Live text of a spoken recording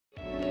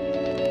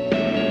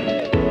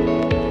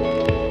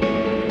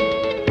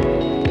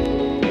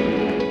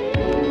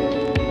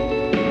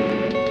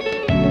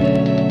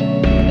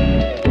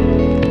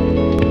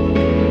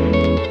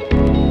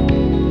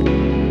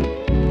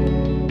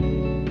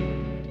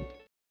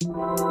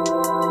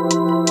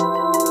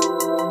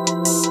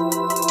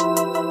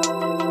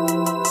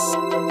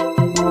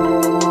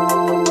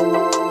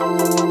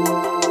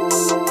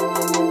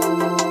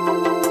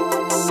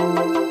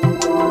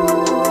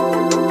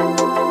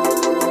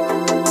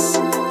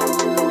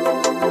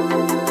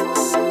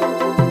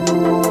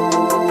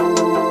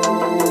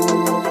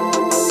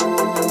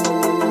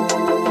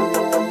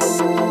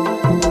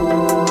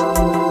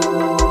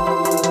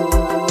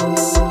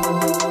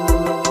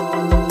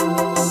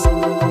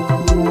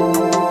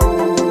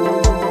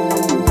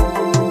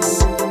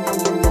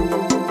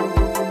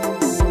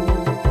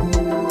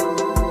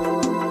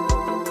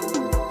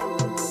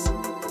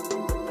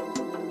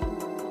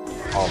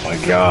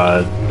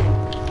god.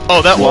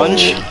 Oh, that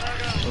lunge?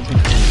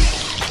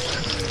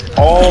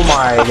 Oh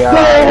my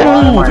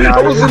god.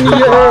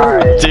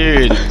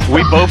 Dude,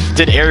 we both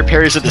did air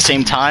parries at the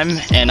same time,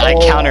 and I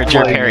countered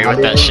your parry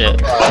with that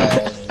shit.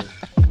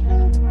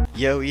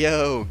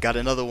 Yo, got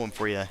another one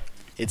for ya.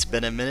 It's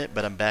been a minute,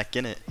 but I'm back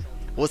in it.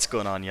 What's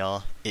going on,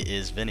 y'all? It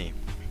is Vinny.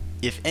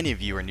 If any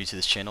of you are new to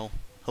this channel,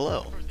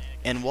 hello,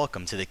 and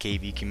welcome to the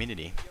KV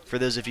community. For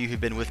those of you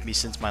who've been with me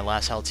since my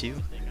last how-to,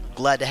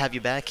 glad to have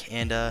you back,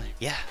 and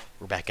yeah,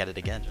 we're back at it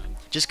again.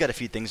 Just got a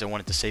few things I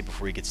wanted to say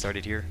before we get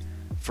started here.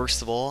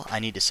 First of all, I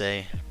need to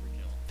say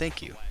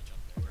thank you.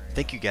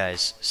 Thank you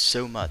guys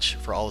so much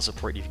for all the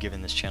support you've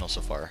given this channel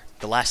so far.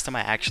 The last time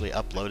I actually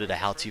uploaded a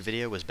how-to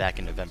video was back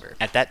in November.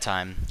 At that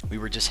time, we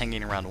were just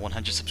hanging around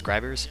 100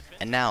 subscribers,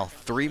 and now,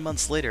 3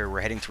 months later,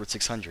 we're heading towards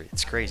 600.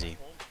 It's crazy.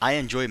 I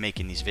enjoy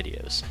making these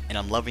videos, and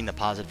I'm loving the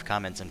positive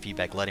comments and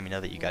feedback letting me know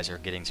that you guys are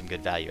getting some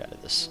good value out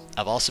of this.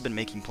 I've also been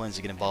making plans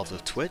to get involved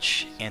with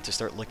Twitch, and to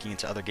start looking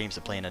into other games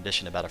to play in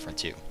addition to Battlefront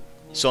 2.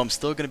 So I'm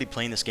still going to be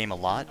playing this game a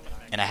lot,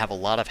 and I have a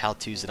lot of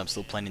how-tos that I'm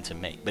still planning to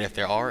make. But if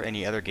there are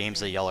any other games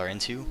that y'all are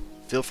into,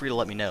 feel free to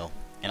let me know,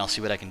 and I'll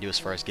see what I can do as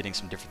far as getting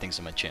some different things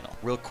on my channel.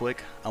 Real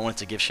quick, I wanted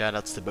to give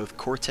shoutouts to both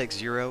Cortex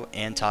Zero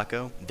and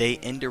Taco. They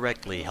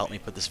indirectly helped me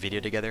put this video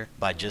together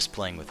by just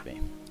playing with me.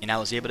 And I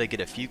was able to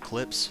get a few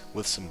clips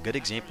with some good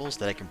examples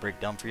that I can break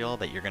down for y'all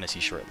that you're going to see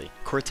shortly.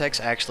 Cortex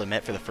I actually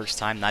met for the first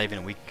time not even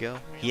a week ago.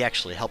 He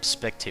actually helped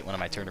spectate one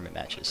of my tournament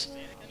matches.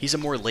 He's a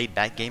more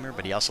laid-back gamer,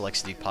 but he also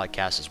likes to do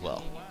podcasts as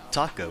well.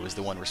 Taco is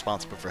the one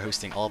responsible for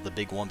hosting all of the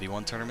big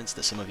 1v1 tournaments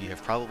that some of you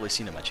have probably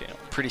seen on my channel.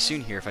 Pretty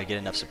soon here, if I get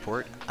enough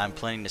support, I'm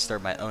planning to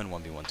start my own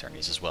 1v1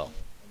 tourneys as well.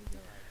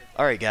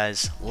 Alright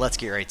guys, let's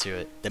get right to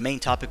it. The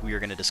main topic we are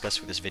going to discuss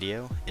for this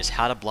video is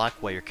how to block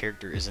while your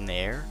character is in the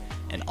air,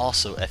 and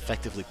also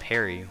effectively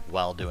parry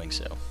while doing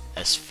so.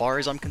 As far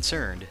as I'm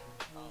concerned,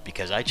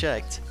 because I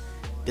checked,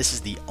 this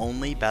is the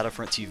only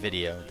Battlefront 2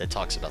 video that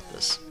talks about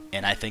this.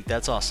 And I think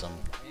that's awesome,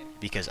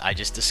 because I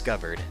just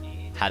discovered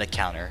how to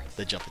counter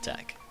the jump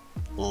attack.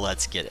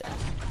 Let's get it.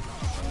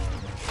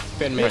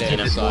 Been made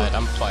inside.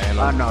 I'm playing him.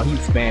 Oh no, he's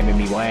spamming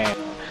me. Wow.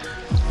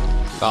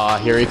 Aw,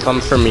 here he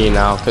comes for me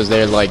now, because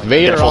they're like,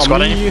 Vader full on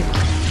squad me.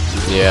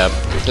 Yeah,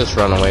 just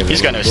run away.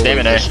 He's got no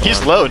stamina.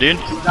 He's low, dude.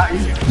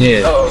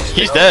 Yeah.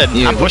 He's dead.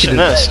 Yeah, I'm pushing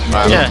this.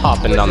 I'm Yeah.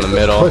 hopping down the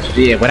middle.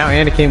 Yeah, without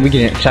Anakin, we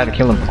can try to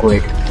kill him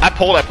quick. I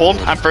pulled.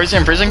 I'm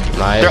freezing.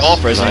 Nice. They're all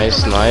freezing.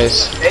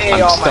 Nice. Hey,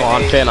 I'm still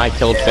on Finn. I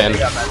killed Finn.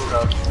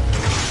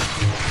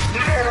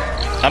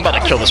 I'm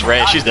about to kill this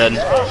Ray. She's dead.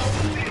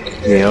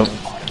 Yep.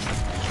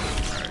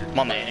 Come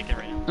on, man. Get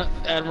ready.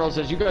 Admiral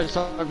says, you guys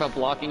talking about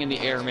blocking in the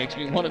air makes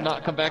me want to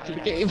not come back to the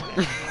game.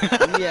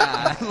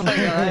 Yeah, like,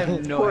 I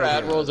have no Poor idea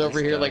Admiral's what over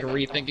this here, is. like,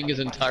 rethinking his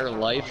entire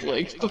life.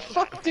 Like, the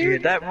fuck,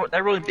 Dude, dude?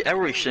 that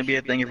really shouldn't be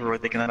a thing if we were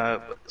thinking that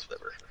out, but it's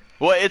whatever.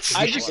 Well, it's.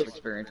 I just have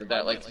experience with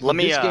that. Like, Let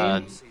me this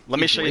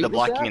game show you the is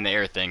blocking that? in the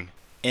air thing.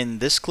 In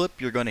this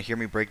clip, you're going to hear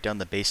me break down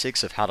the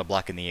basics of how to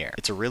block in the air.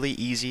 It's a really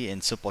easy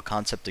and simple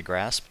concept to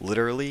grasp.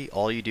 Literally,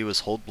 all you do is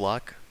hold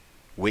block,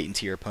 wait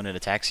until your opponent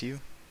attacks you,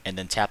 and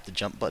then tap the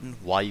jump button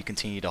while you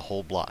continue to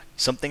hold block.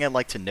 Something I'd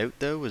like to note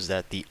though is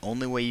that the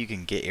only way you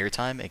can get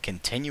airtime and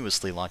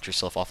continuously launch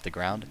yourself off the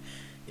ground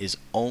is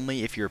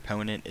only if your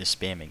opponent is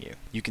spamming you.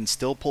 You can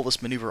still pull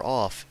this maneuver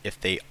off if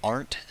they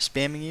aren't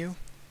spamming you,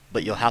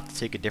 but you'll have to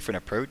take a different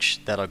approach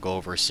that I'll go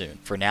over soon.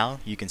 For now,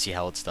 you can see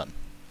how it's done.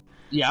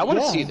 Yeah, I want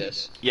to see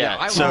this. Yeah,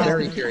 I'm so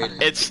very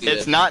curious.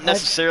 It's not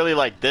necessarily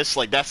like this,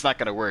 like that's not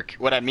gonna work.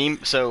 What I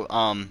mean, so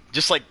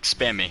just like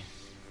spam me.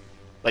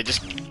 Like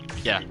just,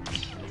 yeah.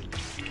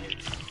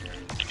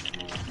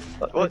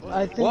 What?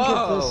 I think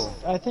Whoa.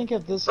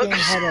 if this game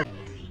had a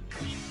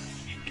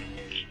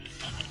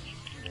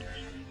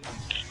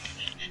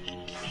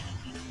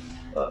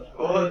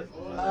What?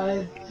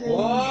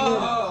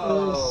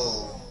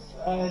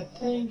 I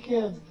think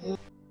if this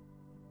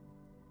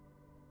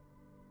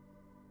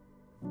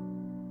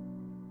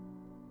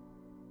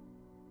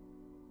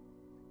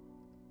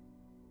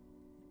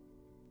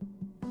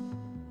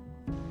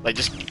Like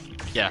just,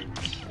 yeah.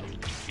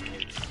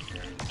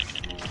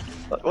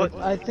 What?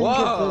 I think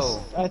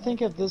Whoa.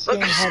 if this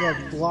game had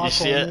a block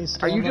see it? only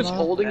Are you just stamina,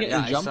 holding it Yeah,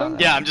 and I saw jumping?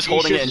 that. Yeah, I'm just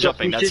holding it and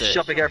jumping, He's that's just it.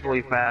 jumping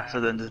carefully faster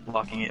than just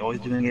blocking it.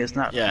 Always doing it. It's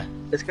not. Yeah.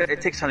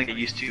 It takes time to get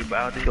used to, but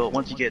I think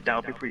once you get down,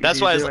 it'll be pretty. That's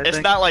easy why to do, I it's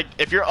think. not like,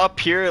 if you're up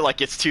here,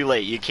 like it's too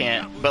late, you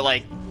can't, but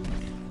like,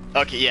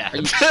 okay, yeah. Are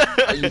you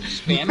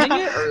spamming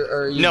it,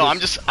 or are you No,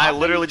 I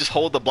literally just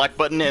hold the black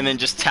button and then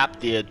just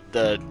tap the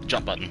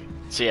jump button.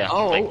 So yeah.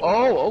 Oh, like,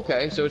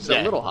 okay, so it's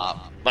Yeah. a little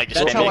hop. Like just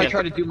That's spam how me I again.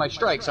 try to do my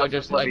strikes. I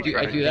just Let I me do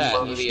try. that.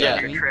 Let in me the,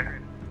 Yeah. try.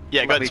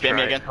 Yeah, go ahead and spam me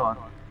try. again. Hold on.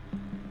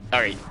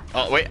 Alright.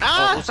 Oh, wait.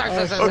 Ah! Oh, sorry.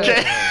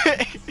 Okay.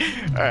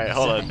 Alright,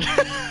 hold on.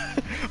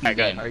 Alright,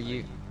 go ahead. Are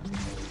you?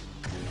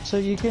 so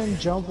you can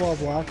jump while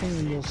blocking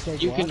and you'll still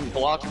You block. can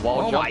block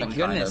while Oh my jumping.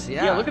 goodness, kind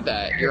of. yeah. Look at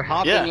that. You're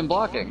hopping Yeah. and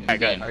blocking. Alright,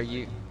 go ahead. Are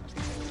you?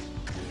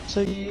 So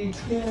you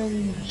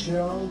can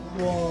jump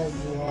while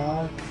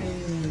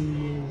blocking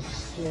and you'll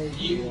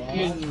You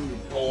can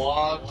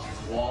block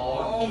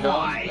while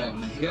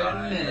jumping.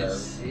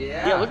 Goodness.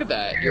 Yeah, look at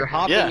that. You're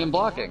hopping Yeah. and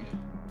blocking.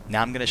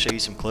 Now I'm going to show you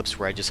some clips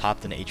where I just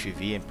hopped in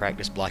HVV and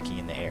practiced blocking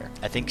in the air.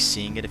 I think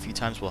seeing it a few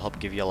times will help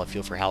give y'all a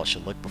feel for how it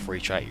should look before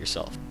you try it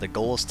yourself. The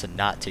goal is to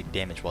not take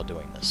damage while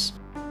doing this.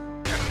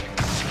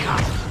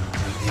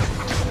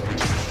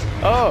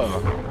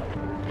 Oh!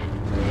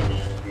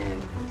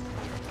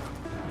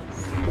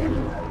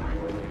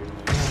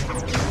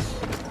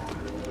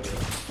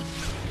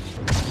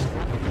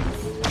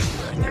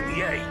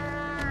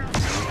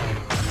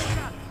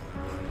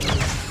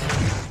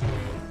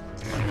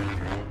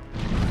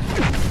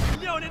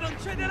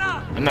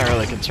 I'm not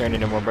really concerned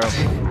anymore, bro.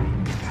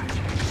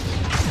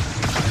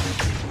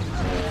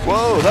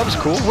 Whoa, that was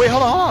cool. Wait,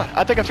 hold on.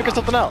 I think I figured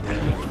something out.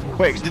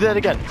 Wait, do that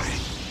again.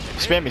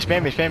 Spam me,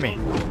 spam me, spam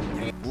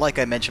me. Like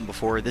I mentioned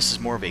before, this is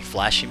more of a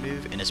flashy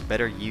move and is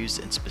better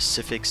used in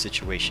specific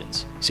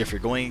situations. So if you're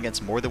going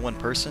against more than one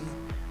person,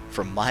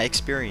 from my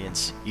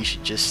experience, you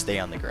should just stay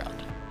on the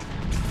ground.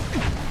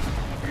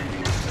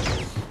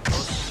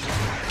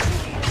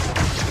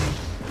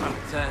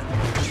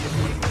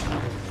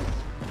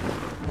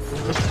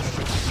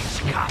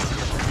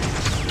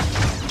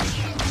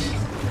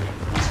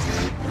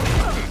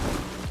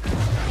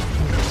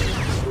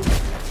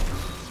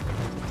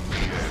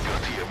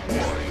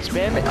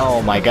 Spam it.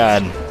 Oh my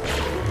god.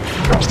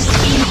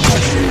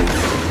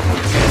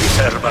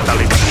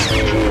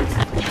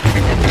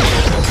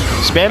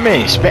 Spam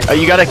me. Oh,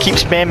 you gotta keep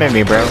spamming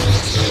me, bro.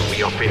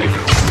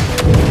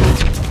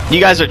 You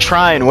guys are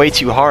trying way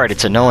too hard.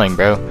 It's annoying,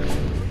 bro.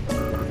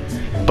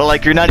 But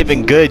like, you're not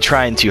even good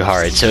trying too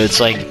hard, so it's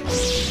like,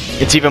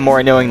 it's even more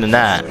annoying than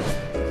that.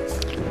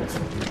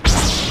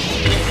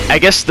 I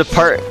guess the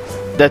part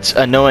that's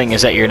annoying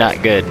is that you're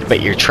not good,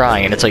 but you're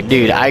trying, and it's like,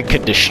 dude, I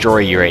could destroy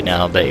you right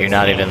now, but you're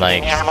not even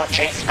like,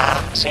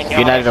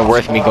 you're not even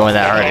worth me going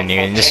that hard on you,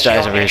 and this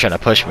guy's over here trying to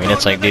push me, and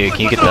it's like, dude,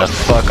 can you get the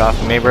fuck off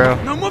of me, bro?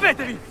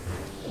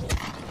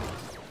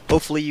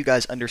 Hopefully you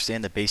guys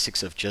understand the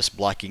basics of just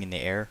blocking in the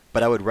air,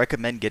 but I would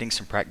recommend getting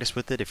some practice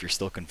with it if you're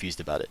still confused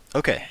about it.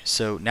 Okay,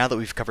 so now that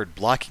we've covered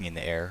blocking in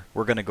the air,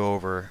 we're going to go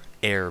over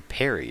air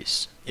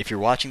parries. If you're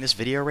watching this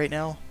video right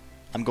now,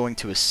 I'm going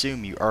to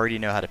assume you already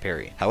know how to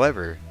parry.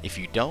 However, if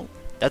you don't,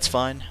 that's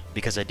fine,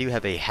 because I do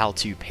have a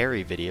how-to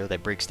parry video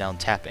that breaks down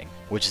tapping,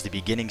 which is the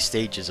beginning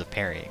stages of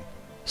parrying.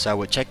 So I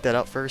would check that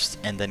out first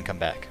and then come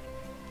back.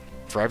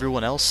 For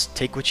everyone else,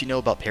 take what you know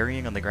about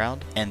parrying on the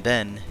ground, and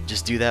then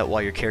just do that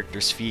while your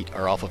character's feet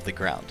are off of the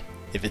ground.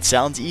 If it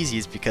sounds easy,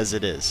 it's because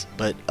it is.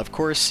 But of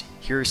course,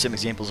 here are some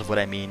examples of what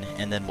I mean,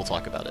 and then we'll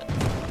talk about it.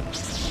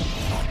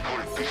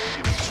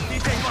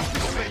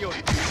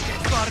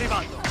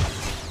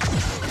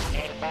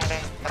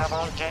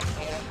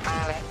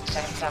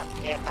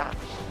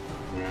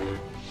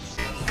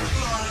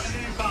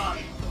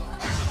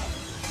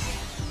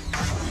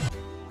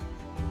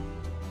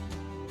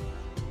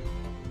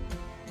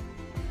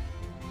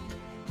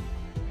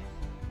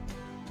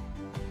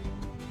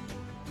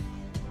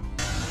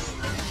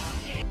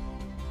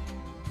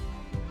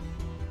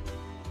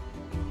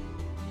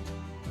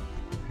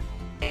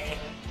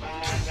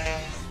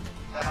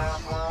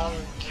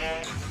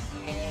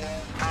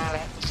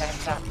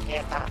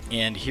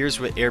 And here's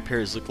what air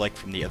parries look like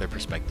from the other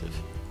perspective.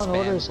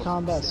 Order's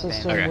combat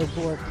system Okay. would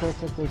work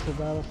perfectly for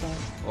Battlefront.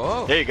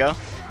 Whoa. There you go.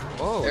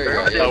 Whoa. There you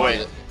go. Yeah, Oh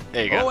wait,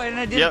 there you go. Oh, and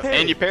I did Yep, parry.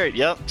 and you parried.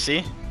 Yep,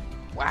 see?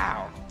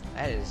 Wow.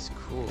 That is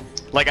cool.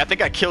 Like, I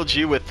think I killed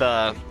you with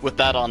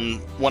that on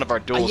one of our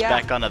duels Yeah.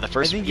 back on the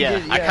first. I think you Yeah,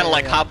 did, I yeah, kind of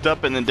like yeah. hopped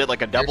up and then did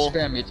like a double.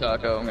 Spam me,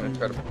 Taco. I'm gonna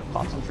try to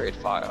concentrate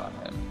fire on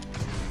him.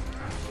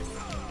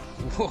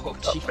 Whoa,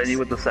 jeez. Ready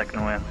with the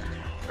second win.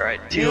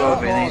 Alright, 2-0 Oh,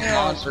 Vinny.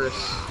 monstrous.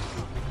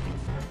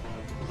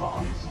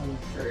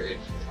 Concentrate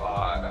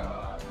fire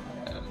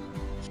on him.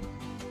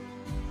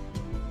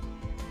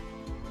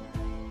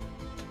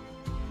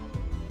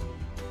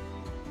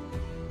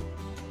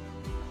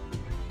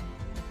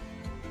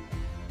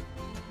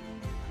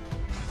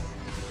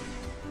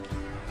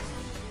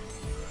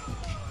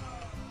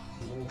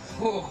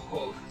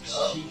 Whoa,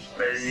 jeez.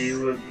 Ready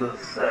with the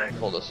second.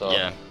 Hold us up.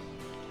 Yeah.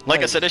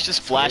 Like I said, it's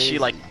just flashy.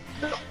 Like,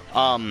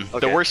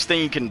 the worst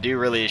thing you can do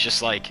really is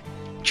just like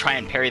try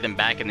and parry them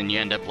back, and then you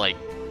end up like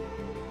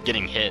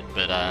getting hit.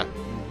 But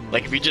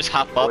like if you just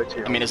hop up,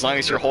 I mean, as long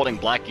as you're holding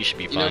black, you should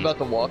be You know fine. about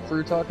the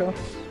walkthrough, Taco?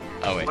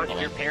 Oh wait, if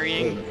you're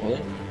parrying,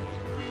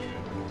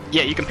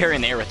 yeah, you can parry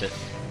in the air with it.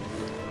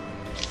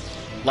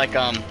 Like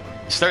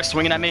start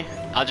swinging at me.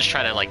 I'll just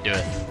try to like do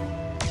it.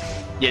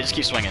 Yeah, just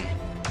keep swinging.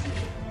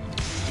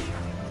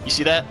 You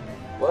see that?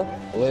 What?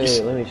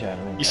 Wait, let me try.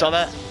 You saw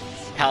that?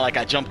 How like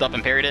I jumped up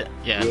and parried it?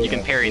 Yeah, you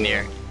can parry in the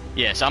air.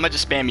 Yeah, so I'm gonna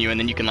just spam you and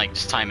then you can like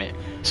just time it.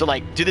 So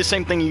like do the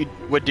same thing you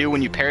would do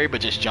when you parry,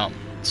 but just jump.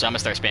 So I'm gonna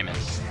start spamming.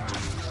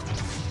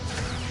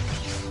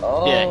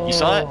 Oh. Yeah, you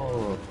saw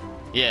it?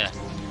 Yeah.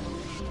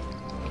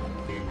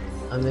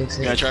 That makes sense.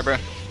 You wanna try, bro?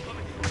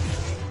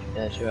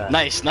 Yeah, sure.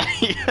 Nice,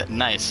 nice,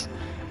 nice.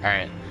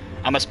 Alright.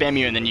 I'm gonna spam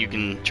you and then you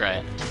can try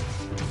it.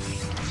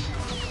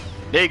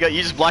 There you go,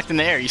 you just blocked in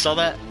the air, you saw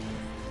that?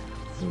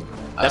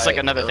 That's like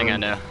another thing I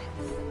know.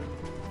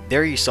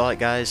 There you saw it,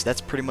 guys.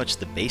 That's pretty much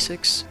the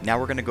basics. Now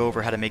we're going to go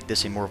over how to make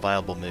this a more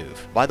viable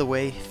move. By the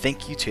way,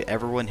 thank you to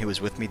everyone who was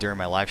with me during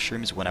my live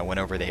streams when I went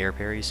over the air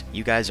parries.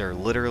 You guys are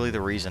literally the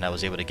reason I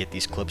was able to get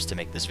these clips to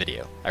make this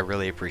video. I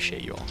really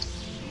appreciate you all.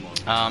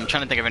 I'm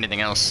trying to think of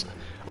anything else.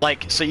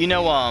 Like, so you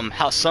know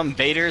how some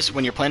Vaders,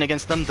 when you're playing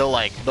against them,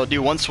 they'll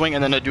do one swing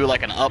and then they'll do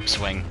like an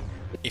upswing.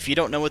 If you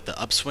don't know what the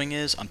upswing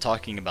is, I'm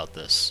talking about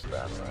this.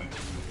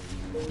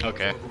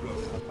 Okay.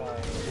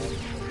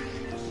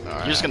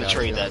 You're just gonna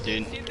trade that,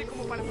 dude.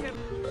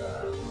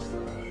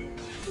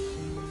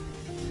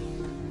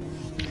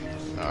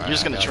 You're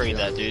just gonna trade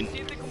that, dude.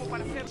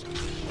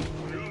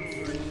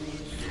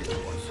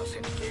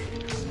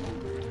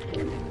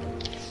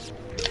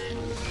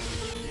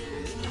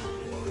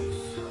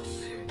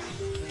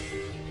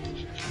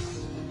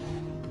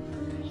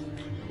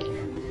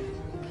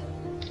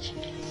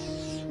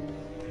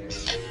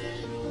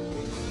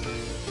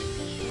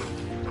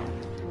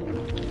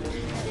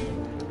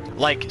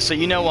 Like, so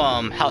you know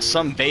how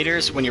some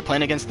Vaders, when you're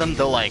playing against them,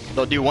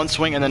 they'll do one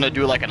swing and then they'll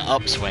do like an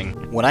upswing.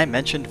 When I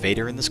mentioned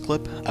Vader in this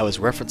clip, I was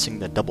referencing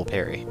the double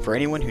parry. For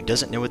anyone who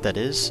doesn't know what that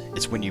is,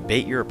 it's when you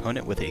bait your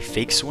opponent with a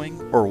fake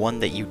swing, or one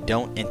that you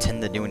don't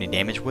intend to do any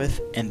damage with,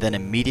 and then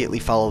immediately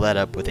follow that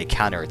up with a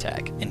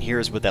counterattack. And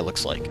here's what that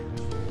looks like.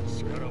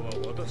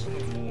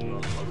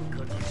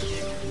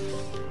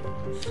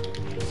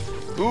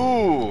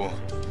 Ooh!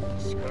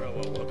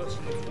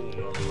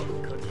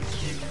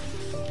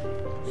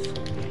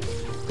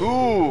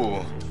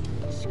 Ooh!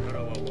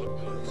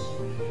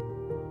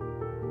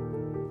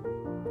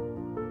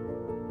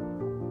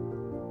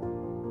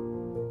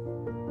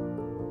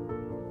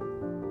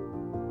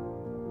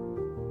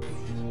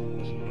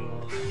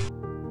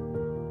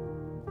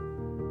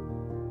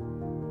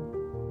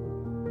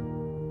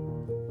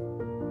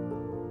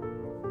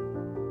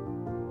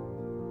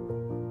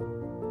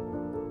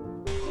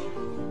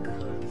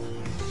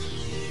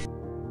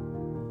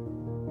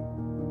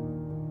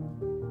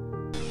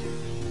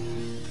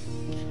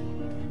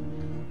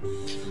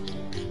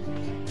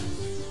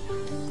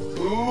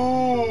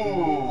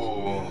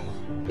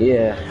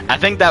 Yeah. I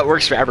think that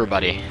works for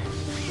everybody.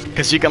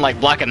 Because you can like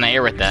block in the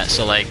air with that,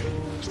 so like,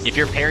 if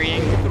you're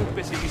parrying...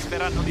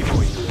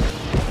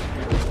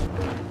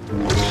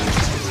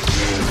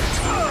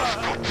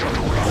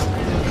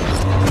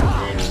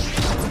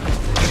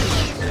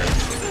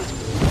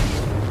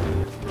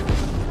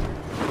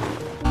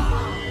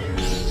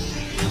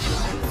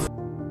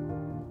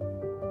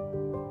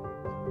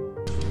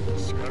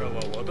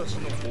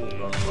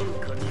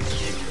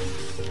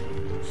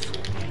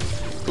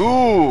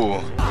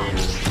 Ooh!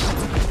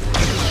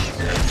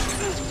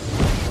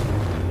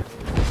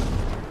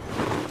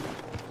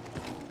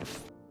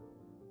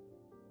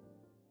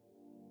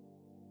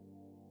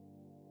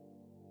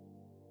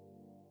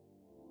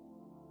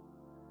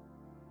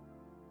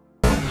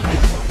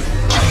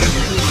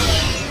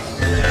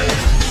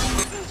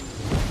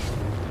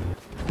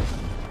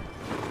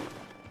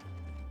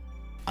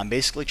 I'm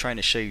basically trying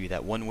to show you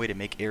that one way to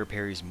make air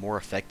parries more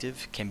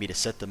effective can be to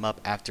set them up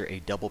after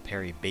a double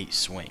parry bait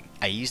swing.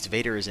 I used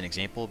Vader as an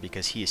example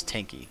because he is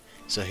tanky,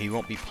 so he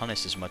won't be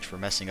punished as much for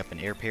messing up an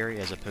air parry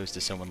as opposed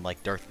to someone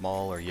like Darth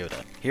Maul or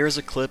Yoda. Here is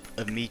a clip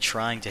of me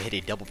trying to hit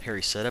a double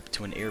parry setup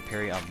to an air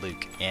parry on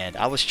Luke, and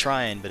I was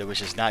trying, but it was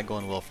just not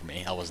going well for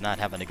me. I was not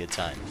having a good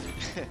time.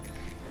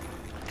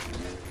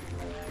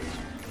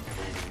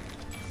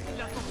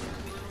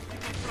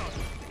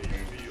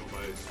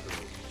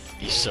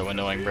 He's so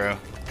annoying, bro.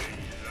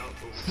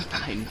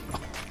 I know.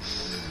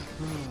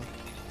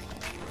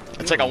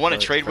 It's like I want to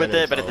trade with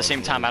it, but at the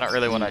same time, I don't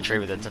really want to trade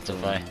with it. That's a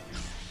lie.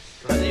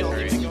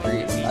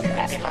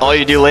 All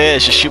you do, Leia,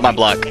 is just shoot my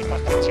block.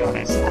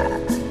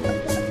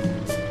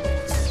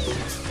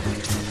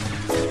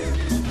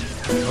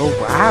 Oh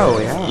wow,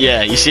 yeah.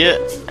 Yeah, you see it?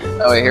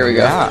 Oh, wait, here we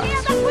go. Yeah.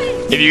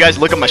 If you guys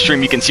look at my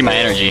stream, you can see my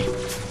energy.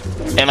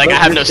 And like, I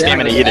have no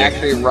stamina either.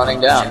 Actually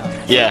running down.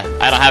 Yeah,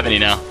 I don't have any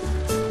now.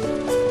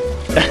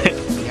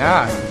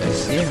 Yeah, I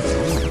see him.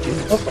 Oh my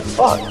goodness. What the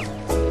fuck?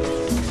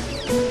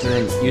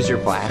 And then use your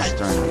blast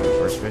throwing out the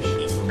first fish.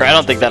 Or I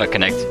don't think that'll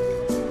connect.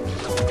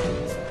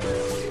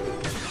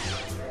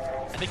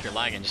 I think you're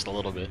lagging just a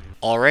little bit.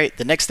 Alright,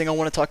 the next thing I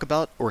want to talk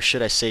about, or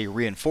should I say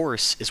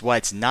reinforce, is why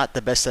it's not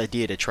the best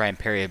idea to try and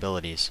parry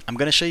abilities. I'm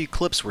going to show you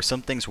clips where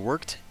some things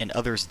worked and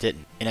others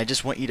didn't, and I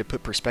just want you to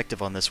put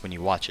perspective on this when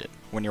you watch it.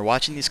 When you're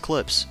watching these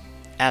clips,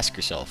 ask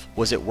yourself,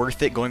 was it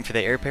worth it going for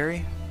the air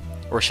parry?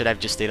 Or should I have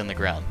just stayed on the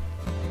ground?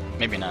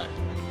 Maybe not.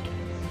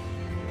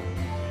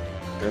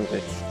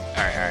 Really?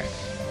 Alright.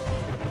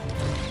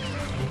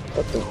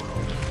 What the?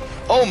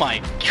 Oh my...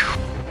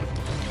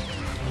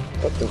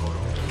 What the?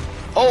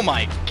 Oh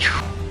my...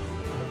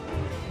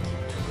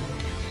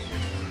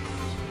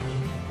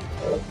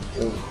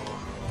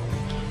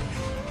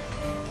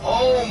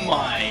 Oh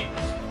my...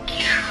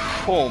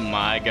 Oh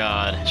my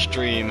god.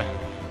 Stream.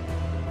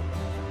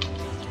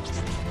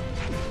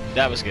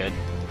 That was good.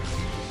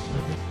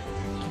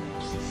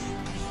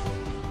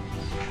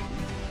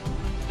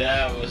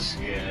 That was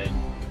good.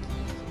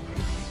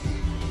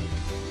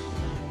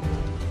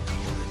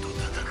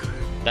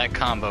 That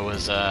combo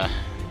was,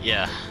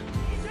 yeah.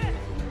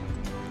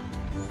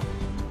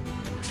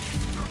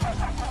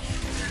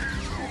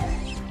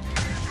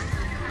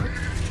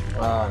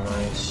 Ah,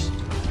 nice.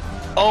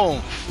 Oh,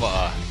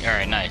 fuck.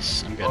 Alright,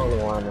 nice. I'm good. Only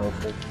one, I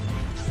think.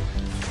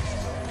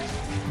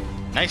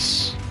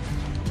 Nice.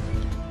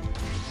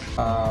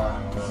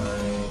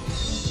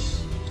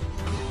 Nice.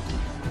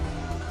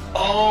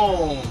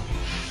 Oh,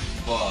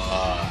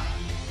 fuck.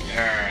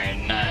 Alright,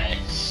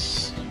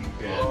 nice. I'm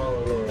good.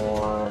 Only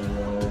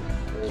one,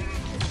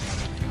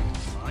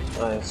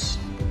 nice.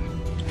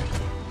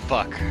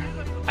 Fuck.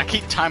 I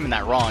keep timing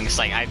that wrong. It's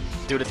like I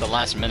do it at the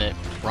last minute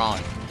wrong.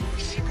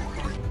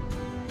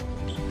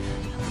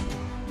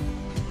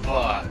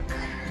 Fuck.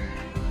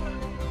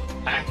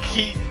 I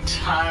keep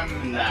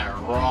timing that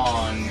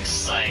wrong.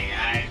 It's like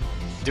I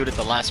do it at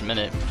the last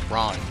minute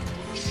wrong.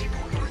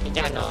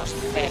 Villanos,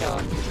 pero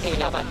y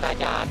la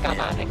batalla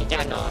acaba de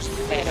villanos,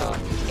 pero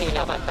y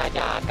la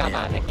batalla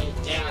acaba de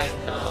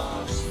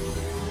villanos,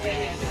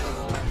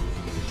 pero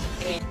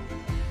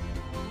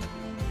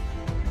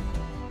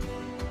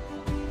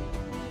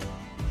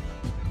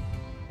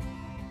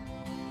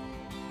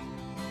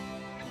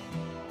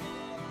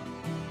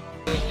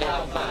y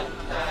la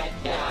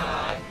batalla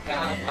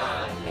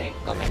acaba de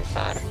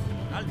comenzar.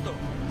 ¡Alto!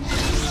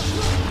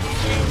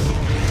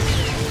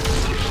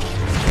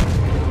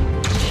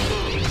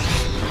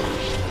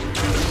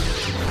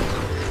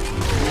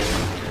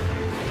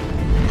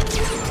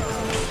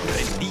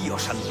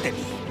 Rendíos ante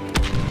mí.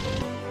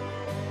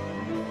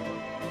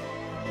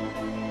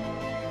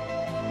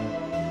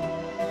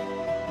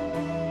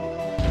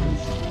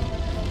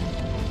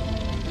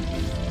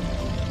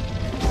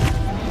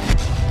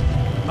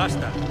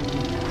 Basta.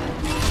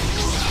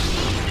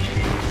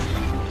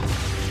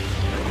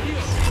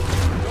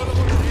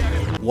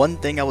 One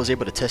thing I was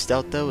able to test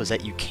out though is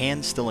that you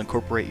can still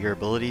incorporate your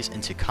abilities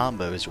into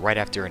combos right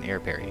after an air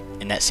parry,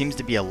 and that seems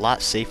to be a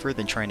lot safer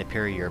than trying to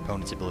parry your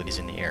opponent's abilities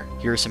in the air.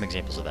 Here are some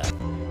examples of that.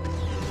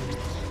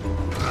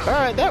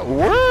 Alright, that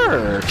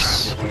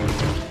works!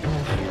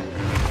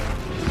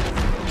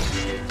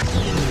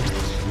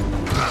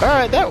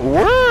 Alright, that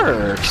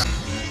works!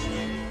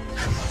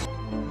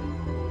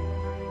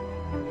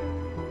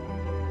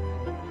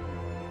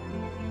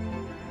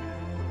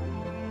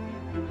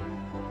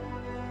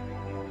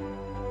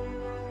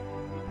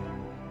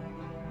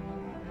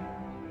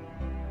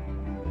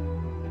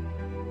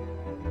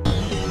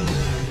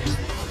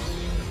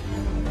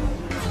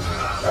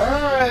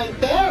 Alright,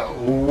 that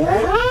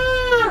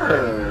works!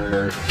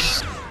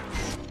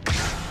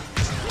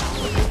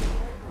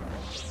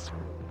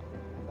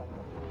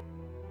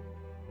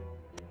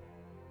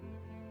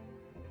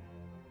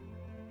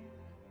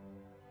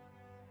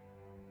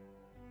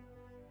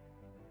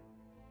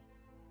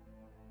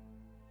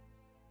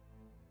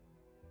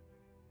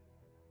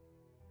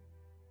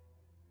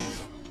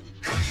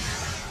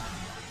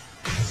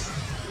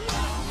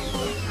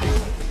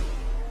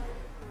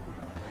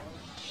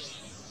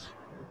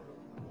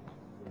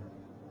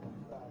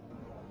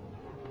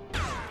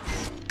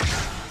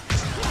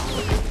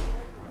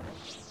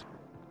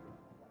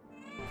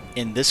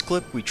 In this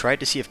clip, we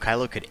tried to see if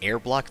Kylo could air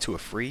block to a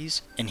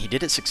freeze, and he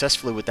did it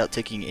successfully without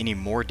taking any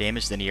more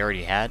damage than he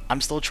already had. I'm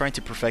still trying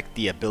to perfect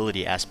the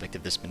ability aspect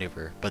of this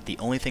maneuver, but the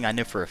only thing I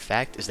know for a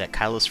fact is that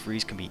Kylo's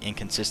freeze can be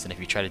inconsistent if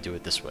you try to do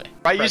it this way.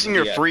 Try using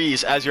your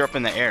freeze as you're up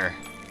in the air.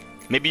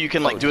 Maybe you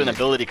can like do an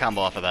ability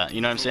combo off of that, you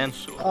know what I'm saying?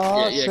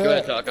 Oh, yeah, shit. go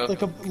ahead, Taco.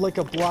 Like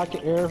a block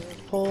air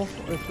pull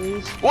or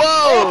freeze.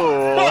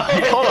 Whoa!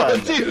 Hold on.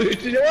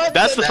 Dude, you know what?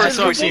 That's the first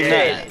time I've seen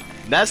that.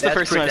 That's the That's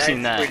first time I've pretty-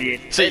 seen that's that.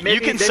 pretty- So Maybe- you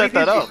can maybe set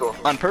that it's up useful.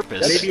 on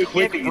purpose. Maybe it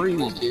can't be freeze,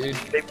 useful. dude.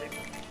 Maybe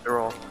they're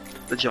all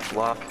the jump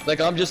block. Like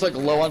I'm just like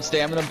low on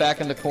stamina back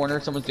in the corner,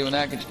 someone's doing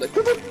that, and just like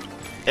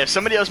If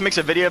somebody else makes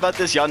a video about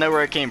this, y'all know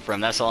where it came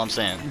from. That's all I'm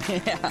saying.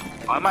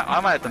 I might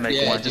have to make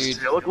yeah, one. dude.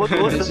 Just look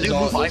this the is dude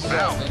all move this is all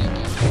now.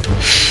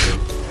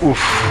 Oof.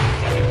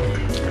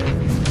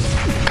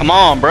 Come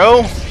on,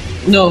 bro.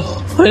 No,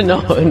 no, no,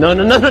 no, no,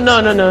 no, no,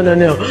 no, no, no,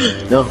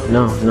 no,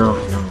 no, no.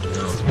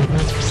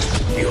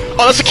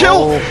 Oh, that's a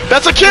kill!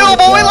 That's a kill,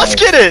 boy! Let's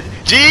get it!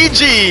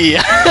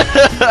 GG!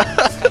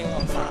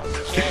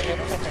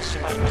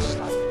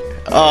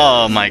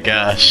 Oh my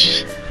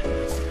gosh.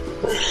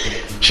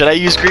 Should I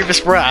use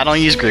Grevious, bro? I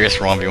don't use Grevious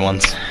for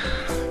 1v1s.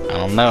 I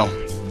don't know.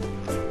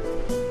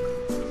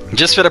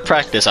 Just for the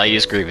practice, I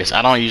use Grevious.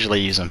 I don't usually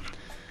use him.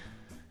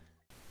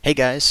 Hey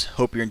guys,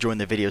 hope you're enjoying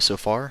the video so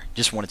far.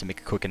 Just wanted to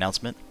make a quick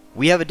announcement.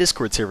 We have a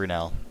Discord server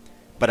now,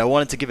 but I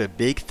wanted to give a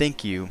big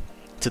thank you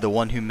to the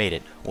one who made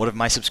it, one of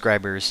my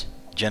subscribers,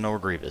 General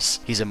Grevious.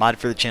 He's a mod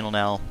for the channel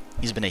now.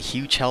 He's been a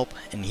huge help,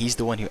 and he's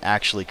the one who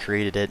actually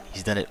created it.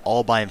 He's done it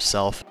all by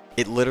himself.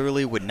 It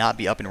literally would not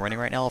be up and running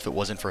right now if it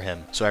wasn't for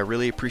him. So I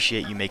really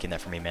appreciate you making that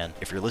for me, man.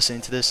 If you're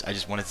listening to this, I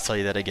just wanted to tell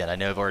you that again. I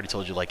know I've already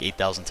told you like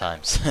 8,000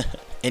 times.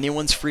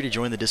 Anyone's free to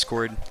join the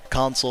Discord.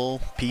 Console,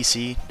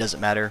 PC, doesn't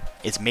matter.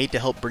 It's made to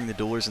help bring the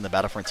duelers in the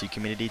Battlefront 2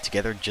 community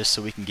together just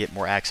so we can get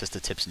more access to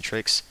tips and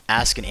tricks,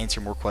 ask and answer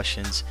more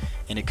questions,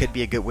 and it could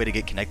be a good way to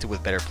get connected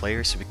with better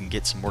players so we can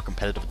get some more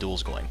competitive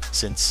duels going,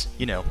 since,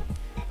 you know,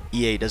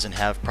 EA doesn't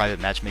have private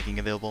matchmaking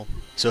available.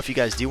 So if you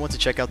guys do want to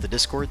check out the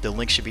Discord, the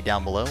link should be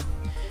down below.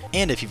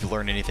 And if you've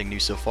learned anything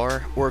new so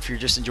far, or if you're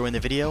just enjoying the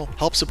video,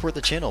 help support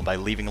the channel by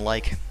leaving a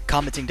like,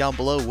 commenting down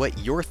below what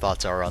your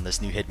thoughts are on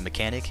this new hidden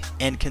mechanic,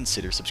 and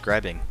consider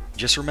subscribing.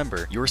 Just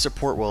remember, your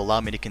support will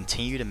allow me to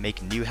continue to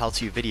make new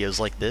how-to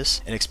videos like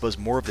this and expose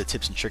more of the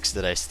tips and tricks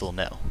that I still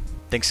know.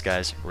 Thanks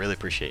guys, really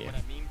appreciate you.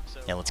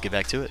 Now let's get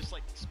back to it.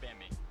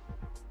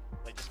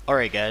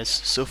 Alright guys,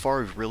 so far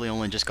we've really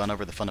only just gone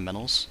over the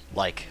fundamentals,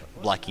 like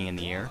blocking in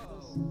the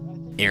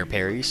air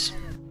parries,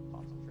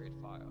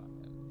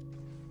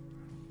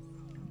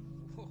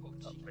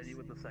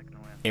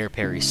 air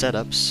parry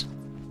setups,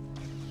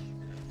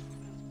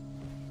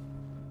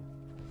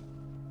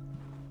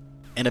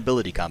 and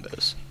ability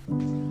combos.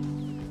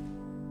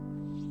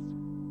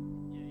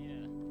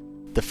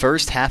 The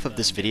first half of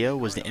this video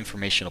was the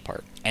informational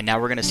part, and now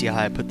we're going to see how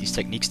I put these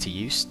techniques to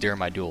use during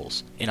my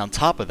duels. And on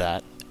top of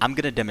that, I'm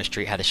going to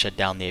demonstrate how to shut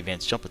down the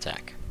advanced jump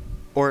attack.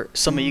 Or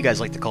some of you guys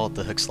like to call it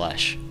the hook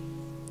slash.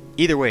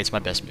 Either way, it's my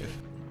best move.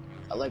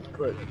 I like to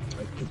put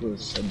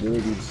people's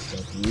abilities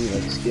stuff to you,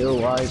 like skill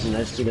wise, and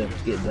that's gonna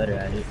get better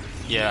at it.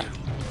 Yeah.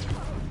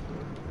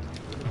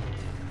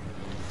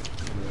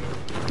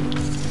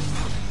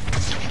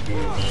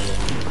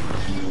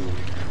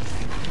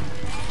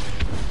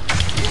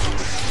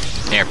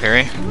 Air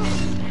parry.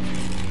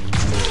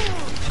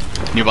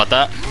 Knew about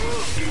that.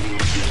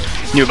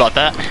 Knew about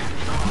that.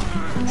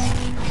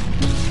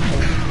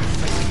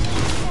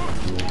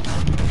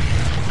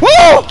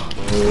 Woo!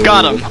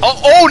 Got him.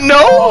 Oh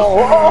no!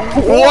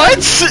 What?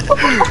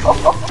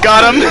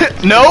 Got him.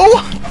 No?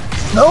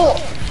 No!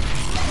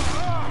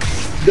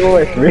 Go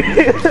away from me.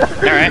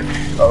 Alright.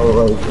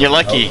 You're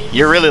lucky.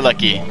 You're really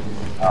lucky.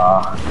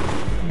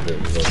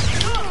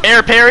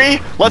 Air parry.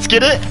 Let's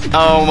get it.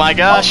 Oh my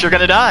gosh, you're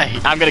gonna die.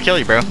 I'm gonna kill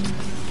you, bro.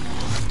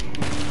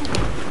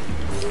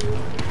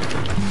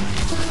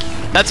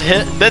 That's a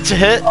hit. That's a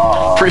hit.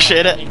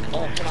 Appreciate it.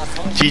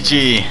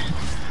 GG.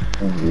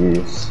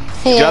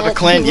 Hey, do you have a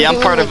clan? Yeah, I'm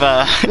part of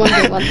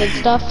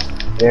stuff.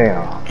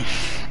 Yeah.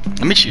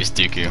 Let me choose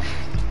Dooku.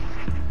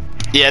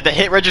 Yeah, the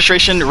hit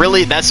registration,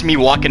 really, that's me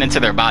walking into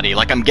their body.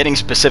 Like, I'm getting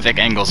specific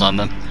angles on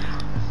them.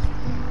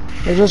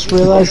 I just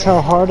realized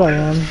how hard I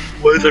am.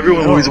 Why is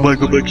everyone always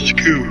Michael Becky's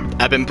coup?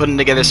 I've been putting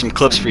together some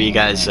clips for you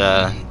guys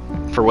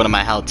for one of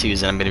my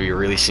how-tos that I'm going to be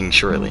releasing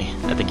shortly.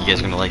 I think you guys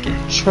are going to like it.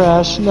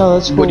 Trash. No,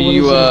 that's cool. What are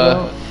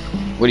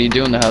you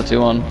doing the how-to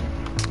on?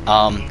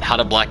 How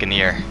to block in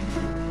the air.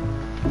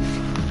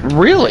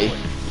 Really?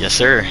 Yes,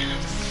 sir.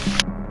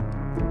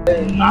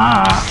 Where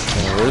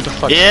the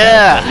fuck?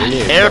 Yeah!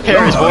 Air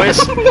parries, boys!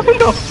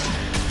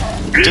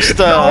 Just,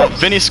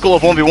 Vinny's school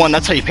of 1v1,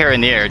 that's how you parry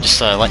in the air,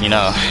 just letting you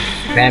know.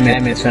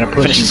 Batman's gonna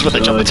push Finishes with a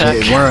jump attack.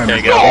 There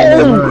you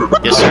go.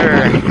 Yes,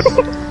 sir.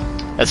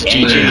 That's a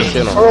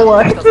GG. Oh,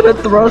 I hit the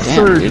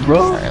thrusters, bro.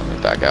 Alright, let me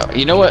back out.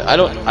 You know what? I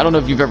don't know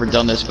if you've ever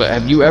done this, but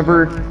have you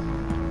ever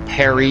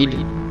parried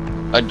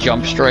a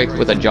jump strike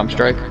with a jump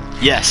strike?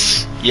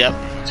 Yes. Yep.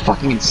 It's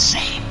fucking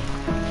insane.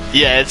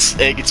 Yeah, it's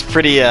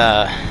pretty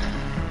Rare.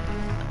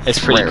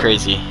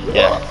 crazy.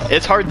 Yeah,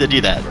 it's hard to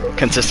do that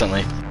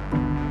consistently.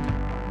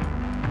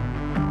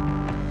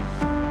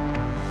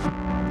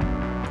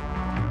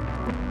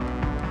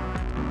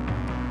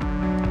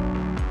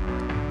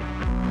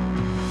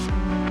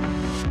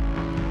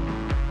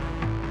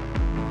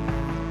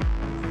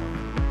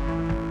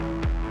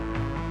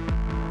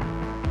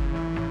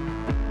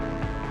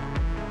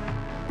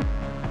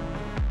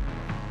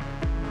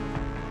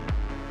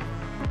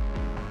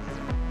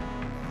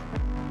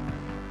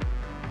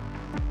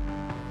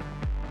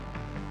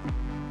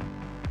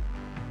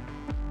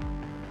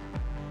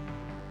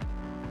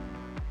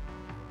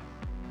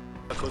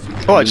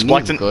 Oh, I just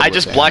blocked I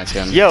just blocked.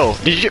 Yo,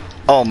 did you?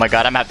 Oh my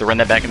god, I'm gonna have to run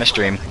that back in the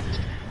stream.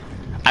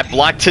 I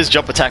blocked his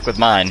jump attack with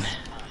mine.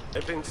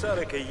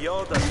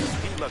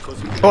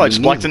 Oh, I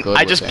just blocked.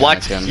 I just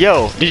blocked.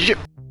 Yo, did you?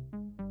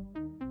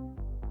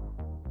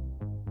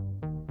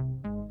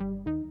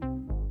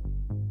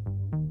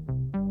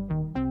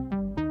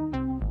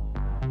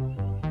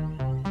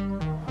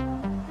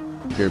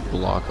 Your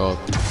block up.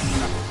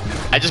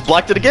 I just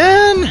blocked it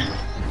again.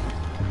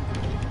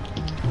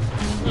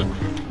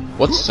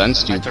 What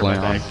sense do you play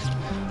on?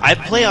 I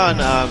play on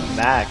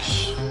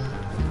Max.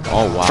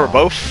 Oh wow. For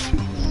both?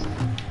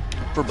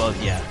 For both,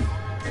 yeah.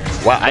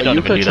 Wow, I don't you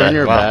even could do turn that.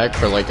 your Wow. back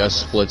for like a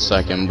split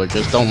second, but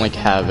just don't like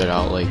have it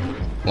out like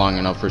long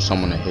enough for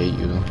someone to hit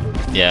you.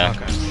 Yeah.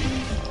 Okay.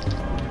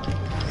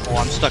 Oh,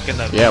 I'm stuck in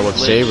the. Yeah, with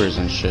glitch. sabers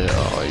and shit.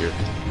 Oh, you're.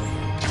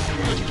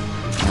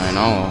 I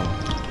know.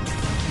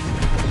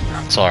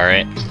 It's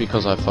alright. It's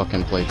because I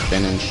fucking play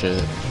Finn and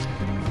shit.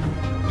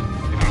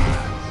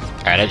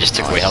 Alright, I just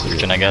took away health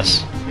regen, I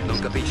guess.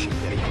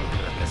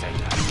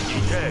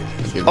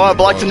 Give Oh, I me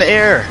blocked in the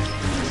air!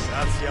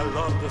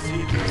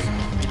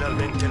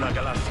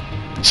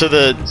 So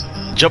the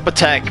jump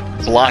attack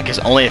block is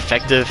only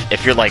effective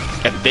if you're like,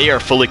 if they are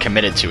fully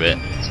committed to it.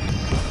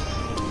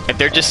 If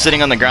they're just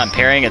sitting on the ground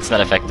parrying, it's not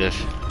effective.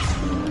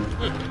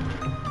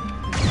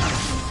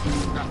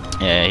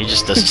 Yeah, he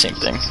just does the same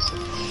thing.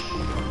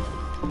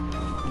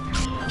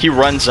 He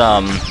runs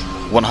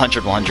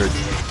 100-100.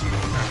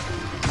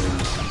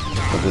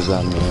 What does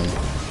that mean?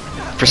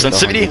 For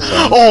sensitivity?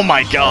 Oh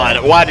my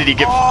god, why did he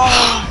get...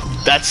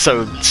 That's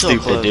so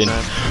stupid, close, dude.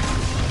 Man.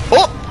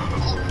 Oh!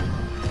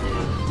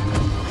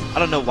 I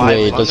don't know why.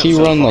 Wait, does he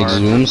run like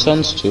zoom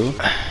sense too?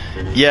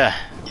 Yeah.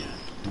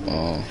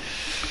 Oh.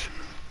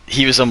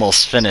 He was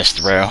almost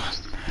finished, bro.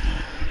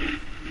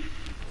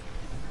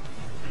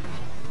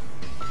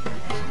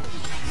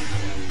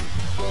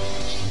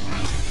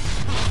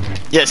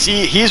 Yeah,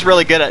 see, he's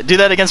really good at... Do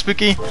that against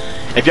Spooky?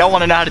 If y'all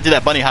want to know how to do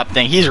that bunny hop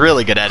thing, he's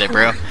really good at it,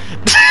 bro.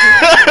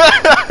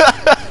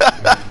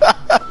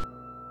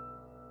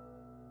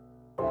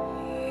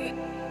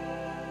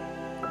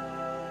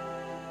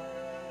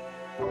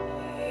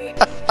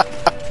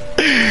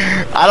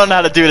 I don't know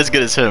how to do it as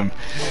good as him.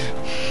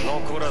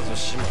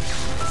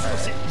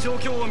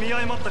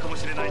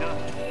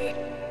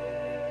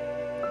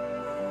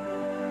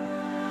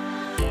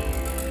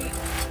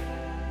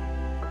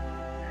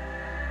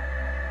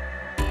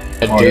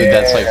 A dude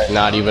that's like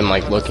not even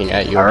like looking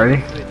at you.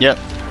 Already? Yep.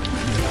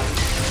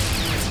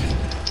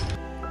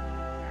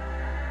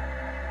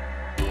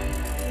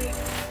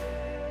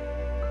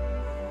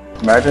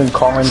 Imagine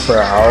calling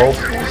for help.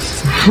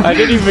 I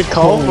didn't even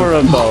call for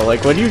him though.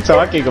 Like, what are you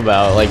talking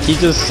about? Like, he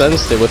just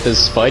sensed it with his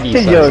spidey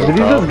sense. Yo, did he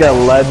just get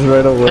ledge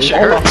right away? That shit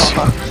hurts.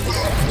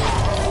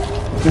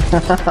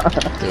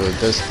 Dude,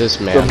 this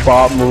man. The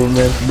bot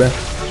movement.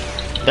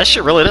 That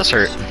shit really does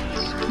hurt.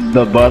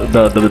 The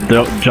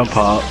jump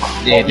hop.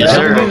 Yeah, yes,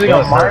 sir. I'm using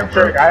a mind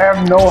trick. I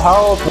have no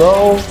health,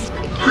 bro.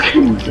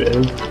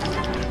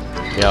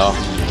 Yo.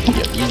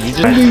 You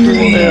just.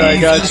 Yeah, I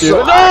got you.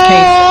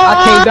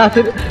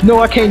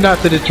 No! I can't die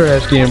to the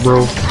trash can,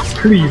 bro.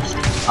 Please.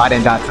 I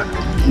didn't die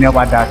to. No,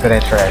 I died to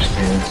that trash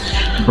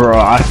can. Bro,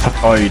 I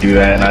saw you do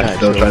that, and I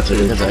still tried to.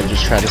 Because I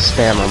just tried to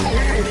spam him.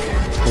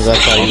 Because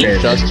that's how you're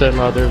just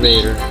another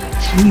Vader.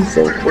 He's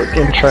so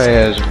freaking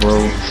trash,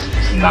 bro.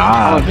 Nah,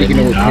 I don't think you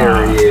know what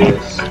Parry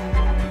is.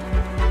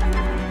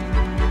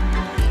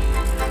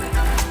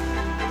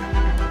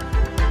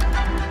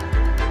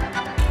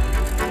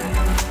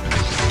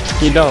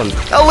 He don't.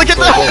 Oh, look at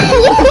that!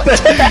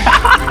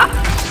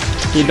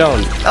 He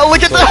don't. Oh,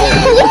 look at that!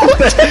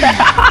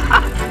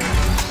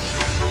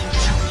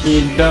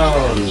 He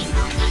don't.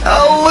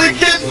 Oh,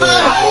 look at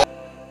that!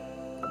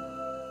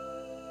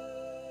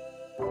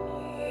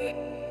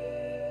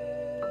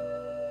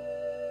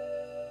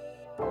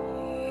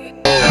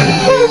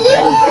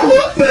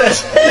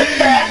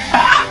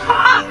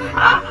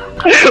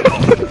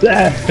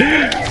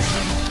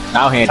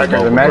 I'll handle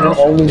it. Imagine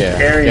only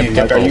carrying.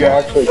 Like, are you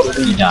actually?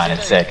 He died in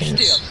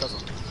seconds.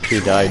 He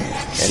died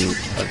in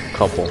a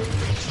couple.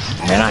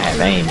 Man, I have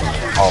aim.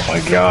 Oh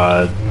my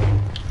god.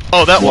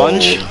 Oh, that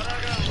lunge?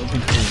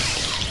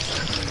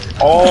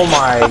 Oh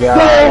my god.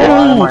 Why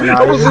am I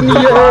not in the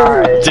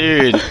air?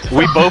 Dude,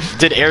 we both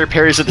did air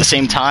parries at the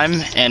same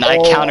time, and I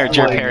countered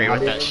your parry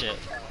with that shit.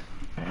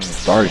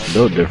 Star's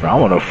still different. I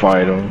want to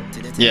fight him.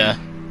 Yeah.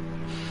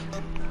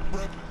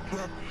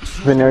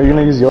 Vinny, are you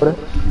gonna use Yoda?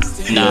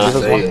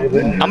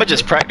 Nah. I'ma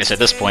just practice at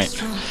this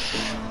point.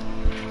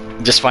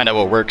 Just find out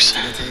what works.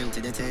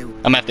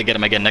 I'm gonna have to get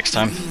him again next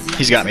time.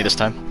 He's got me this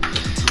time.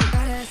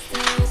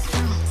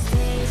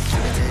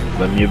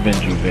 Let me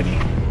avenge you, Vinny.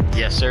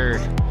 Yes, sir.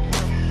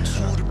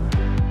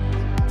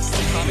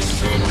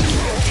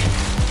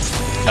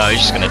 Oh, he's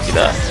just gonna do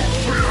that.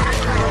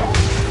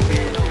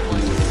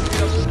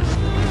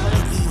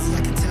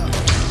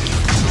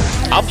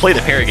 I'll play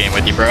the parry game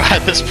with you, bro,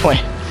 at this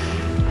point.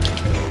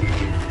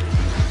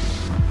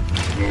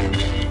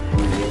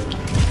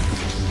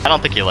 I don't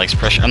think he likes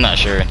pressure. I'm not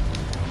sure.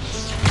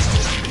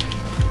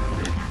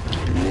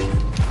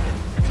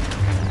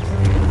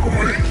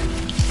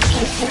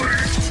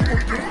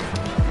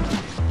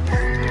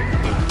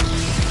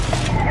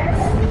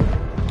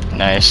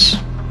 Nice.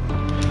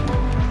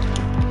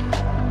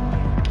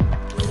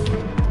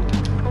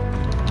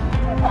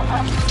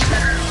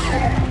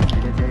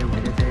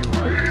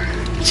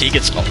 See,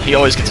 he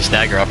always gets a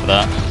stagger off of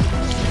that.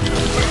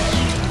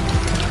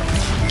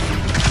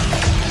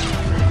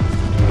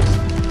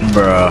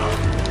 Bruh.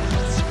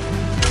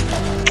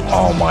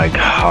 Oh my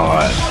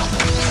god.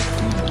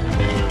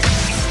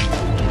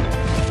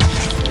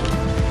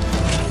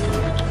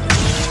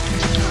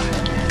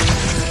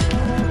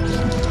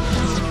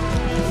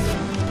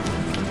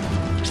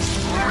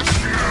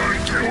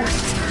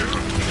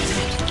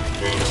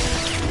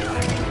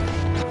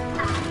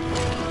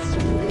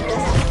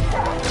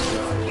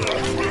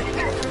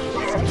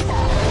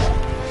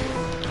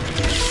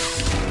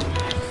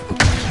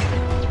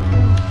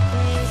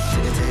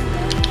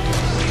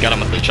 Got him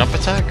with the jump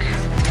attack?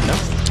 No.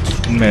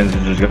 Man's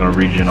just gonna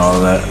regen all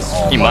that.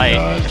 Oh he my might,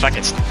 god. if I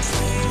could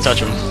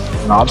touch him.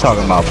 No, I'm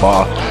talking about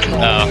boss.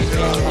 Oh.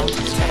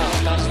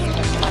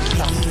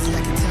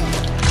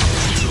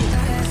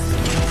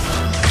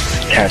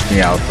 Catch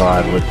me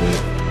outside with it.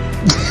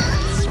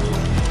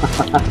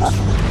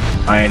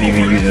 I ain't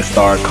even using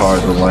star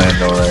cards to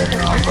land right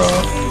now, bro.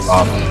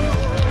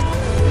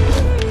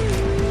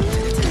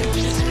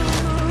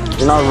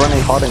 You're not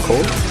running hot and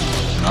cold?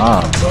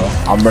 Nah, bro.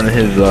 I'm running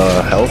his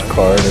health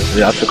card.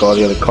 I took all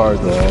the other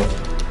cards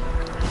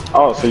off.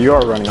 Oh, so you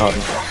are running hot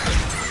and cold.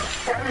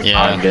 Yeah.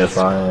 I guess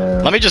I am.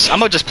 I'm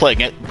gonna just play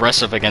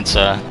aggressive against,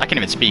 I can't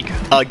even speak.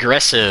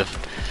 Aggressive.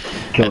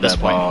 Kill at this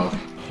that point. boss.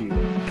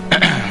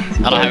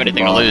 I don't have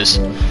anything to lose.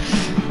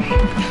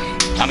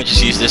 I'm gonna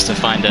just use this to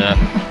find a...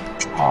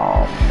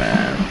 Oh,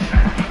 man.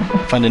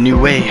 Find a new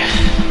way.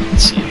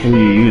 Let's see. Who you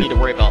I use? need to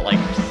worry about, like,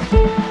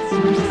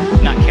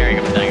 not carrying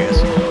up the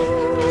daggers.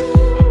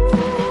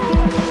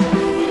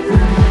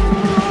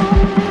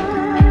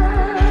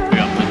 We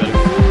got play better.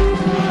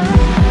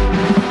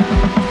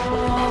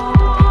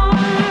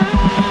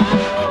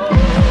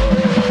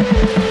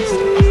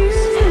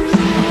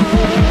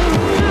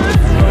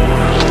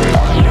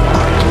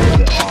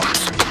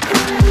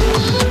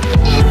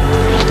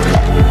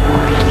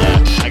 Yeah,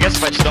 I guess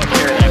if I just don't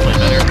carry, then I play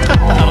better.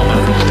 I don't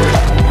know.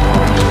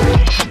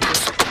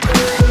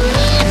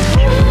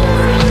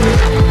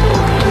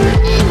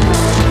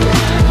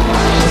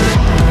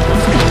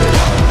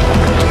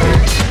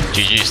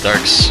 GG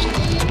Starks.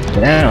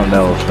 Damn,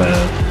 that was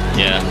fast.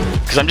 Yeah,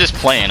 because I'm just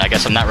playing. I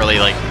guess I'm not really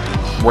like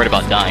worried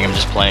about dying. I'm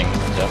just playing.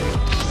 So.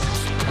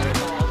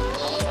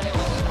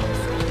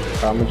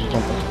 I'm gonna just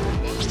jump in.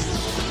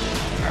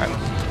 Alright.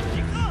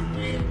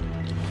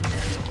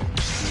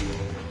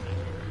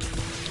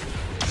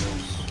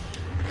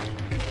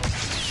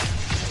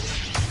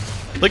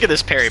 Look at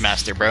this parry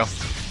master, bro.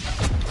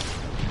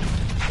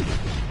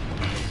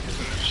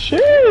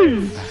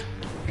 Sheesh.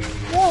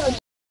 What?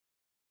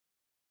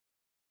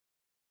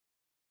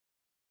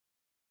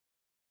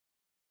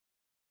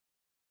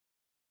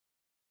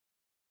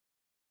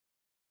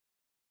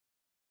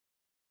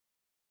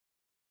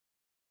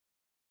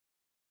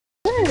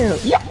 Damn.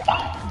 Yeah.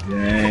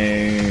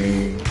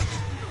 Dang.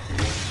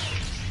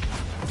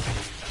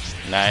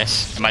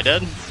 Nice. Am I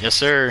dead? Yes,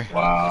 sir.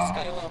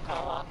 Wow.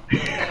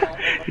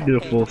 He did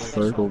a full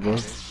circle, bro.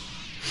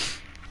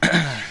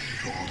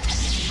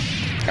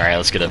 Alright,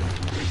 let's get him.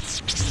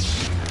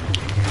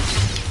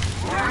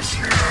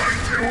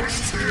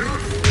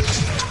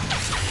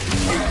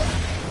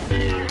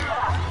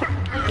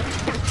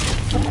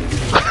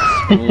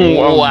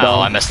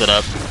 Wow, I messed it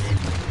up.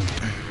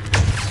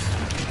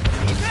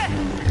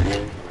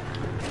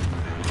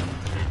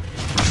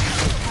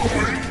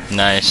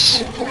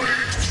 Nice.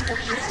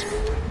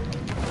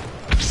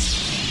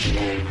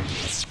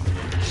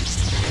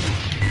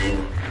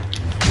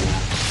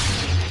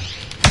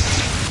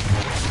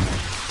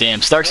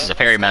 Damn, Starks is a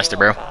parry master,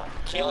 bro.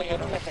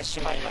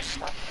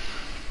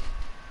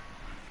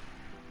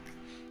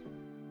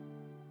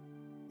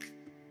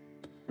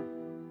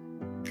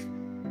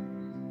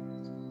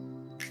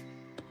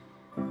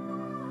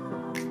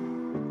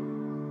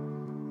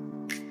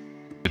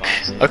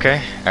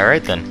 Okay,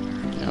 alright then.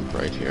 Yep,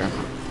 right here.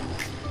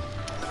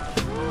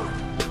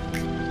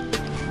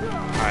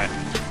 Alright.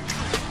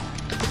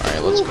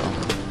 Alright, let's go.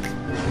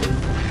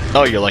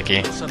 Oh, you're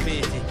lucky. Oh,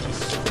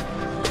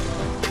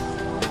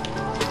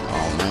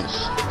 nice.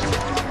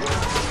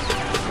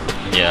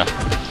 Yeah.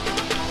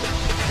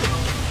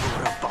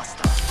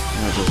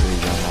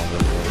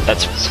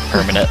 That's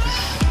permanent.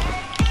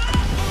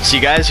 So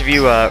you guys, if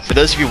you, for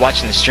those of you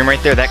watching the stream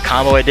right there, that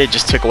combo I did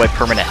just took away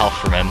permanent health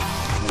from him.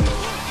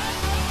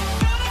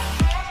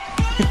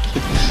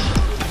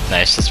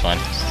 Nice, that's fine.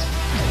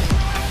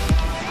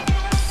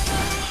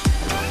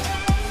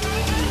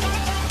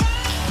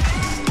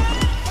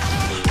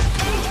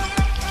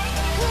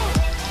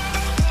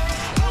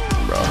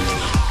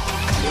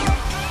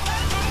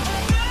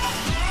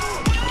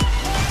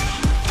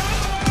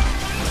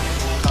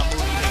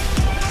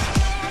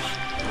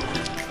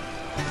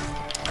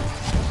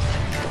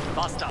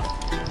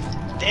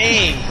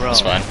 Dang, bro.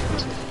 That's fine.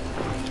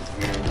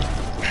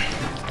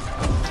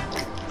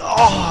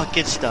 Oh,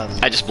 good stuff.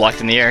 I just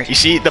blocked in the air. You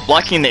see, the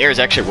blocking in the air is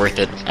actually worth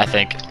it, I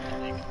think.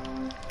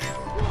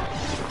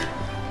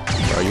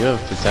 Bro, you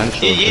have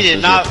potential. You This did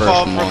is not your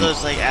fall first for one.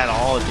 those like at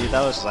all, dude.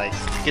 That was like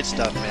good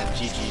stuff, man.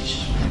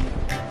 GG's.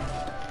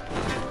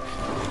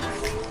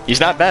 He's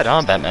not bad,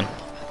 huh, Batman?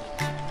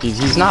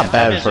 He's not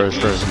bad for his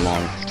first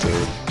month,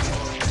 dude.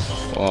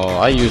 Well,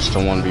 I used to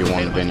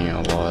 1v1 Vinny a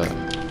lot.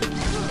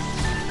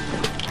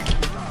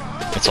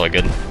 It's all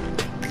good.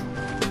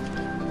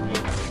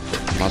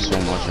 Not so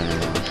much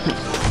anymore.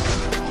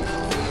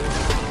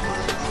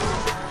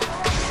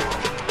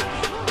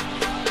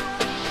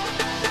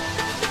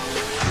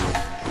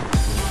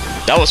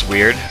 That was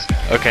weird.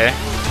 Okay.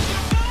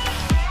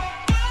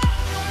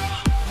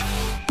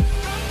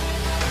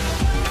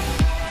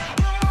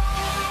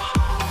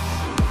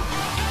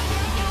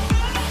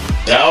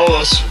 That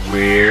was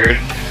weird.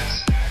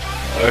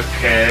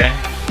 Okay.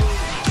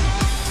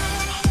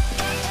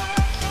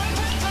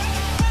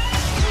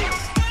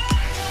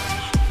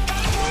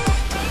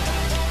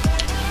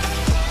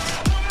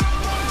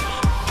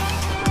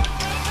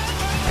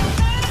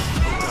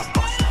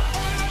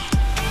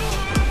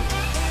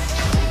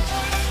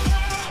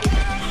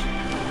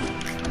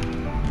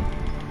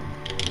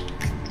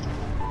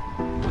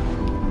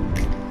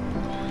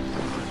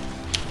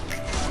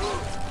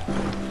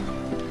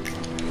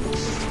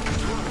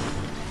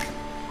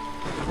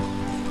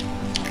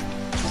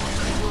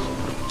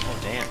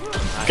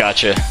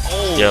 Gotcha.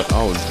 Yep.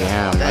 Oh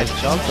damn, nice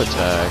jump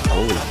attack.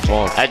 Holy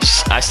fuck.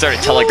 I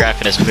started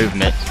telegraphing his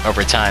movement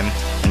over time,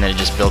 and then it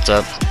just built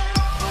up.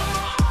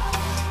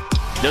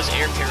 Those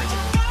air parries.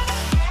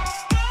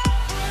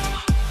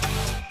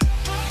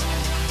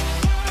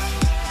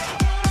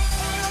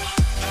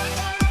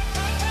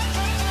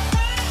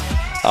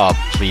 Oh,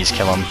 please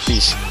kill him,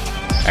 please.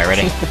 Alright,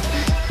 ready?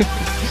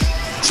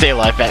 Stay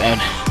alive, Batman.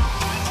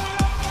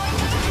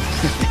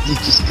 You're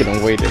just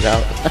gonna wait it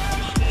out.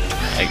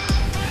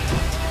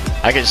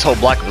 I could just hold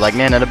block and be like,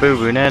 nana boo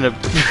boo, nana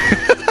boo.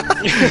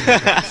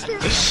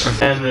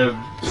 Nana.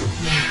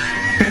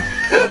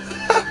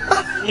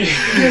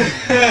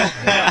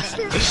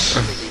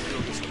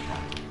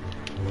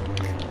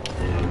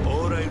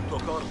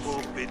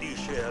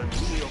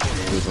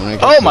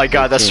 Oh my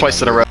god, that's twice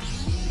in a row.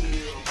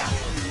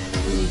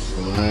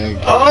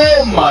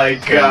 Oh my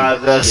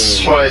god, that's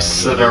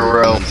twice in a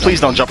row.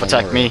 Please don't jump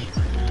attack me.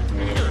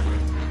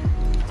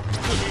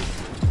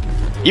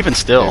 Even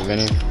still. Hey,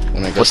 Vinny,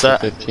 when I get What's to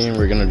that? 15,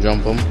 we're gonna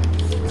jump him.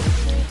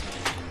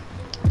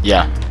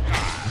 Yeah.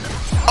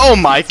 Oh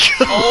my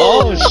god.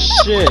 Oh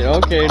shit,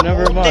 okay,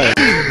 never mind.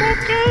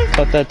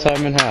 Cut that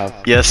time in half.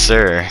 Yes,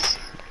 sir.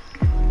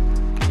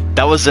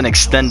 That was an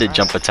extended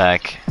jump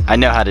attack. I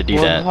know how to do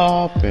that.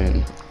 What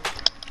happened?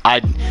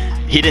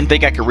 He didn't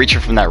think I could reach it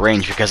from that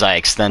range because I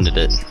extended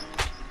it.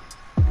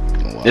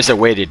 Wow. There's a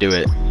way to do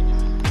it.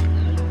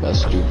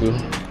 That's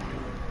stupid.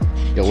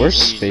 Yo, where's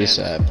space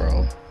at,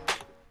 bro?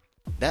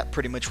 That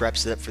pretty much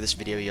wraps it up for this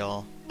video,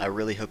 y'all. I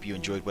really hope you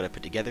enjoyed what I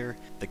put together.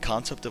 The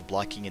concept of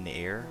blocking in the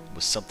air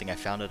was something I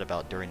found out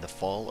about during the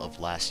fall of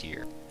last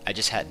year. I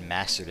just hadn't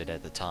mastered it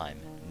at the time,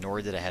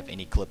 nor did I have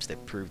any clips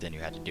that proved I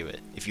knew how to do it.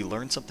 If you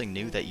learned something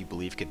new that you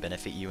believe could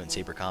benefit you in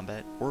Saber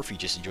Combat, or if you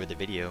just enjoyed the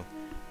video,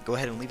 go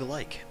ahead and leave a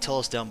like. Tell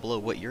us down below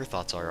what your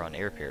thoughts are on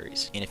air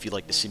parries, and if you'd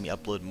like to see me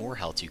upload more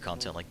how-to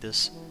content like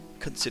this,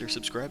 consider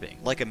subscribing.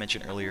 Like I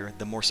mentioned earlier,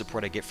 the more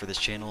support I get for this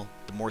channel,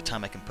 the more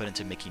time I can put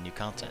into making new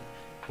content,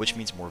 which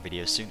means more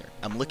videos sooner.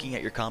 I'm looking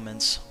at your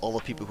comments. All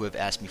the people who have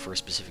asked me for a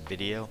specific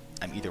video,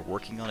 I'm either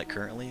working on it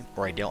currently,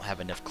 or I don't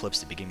have enough clips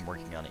to begin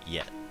working on it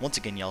yet. Once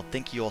again, y'all,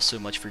 thank you all so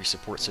much for your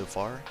support so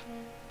far,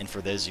 and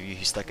for those of you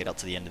who stuck it out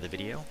to the end of the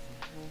video,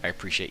 I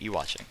appreciate you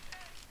watching.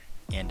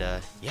 And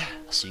yeah,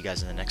 I'll see you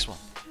guys in the next one.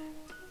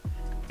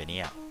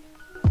 Vinny out.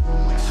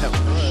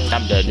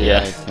 I'm dead,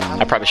 yeah.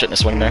 I probably shouldn't have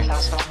swung there.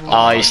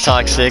 Oh, he's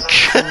toxic.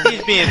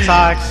 He's being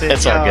toxic.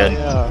 It's all good.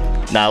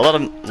 Nah, let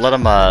him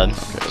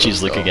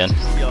choose Luke again.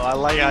 Yo, I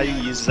like how you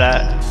use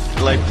that.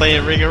 Like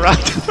playing Ring Around.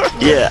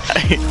 Yeah,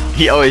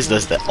 he always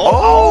does that.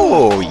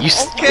 Oh, you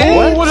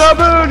okay. What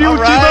happened? You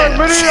teabag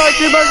Vinny, I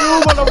teabag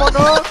you,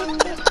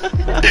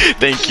 motherfucker.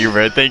 Thank you,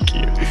 bro. Thank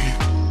you.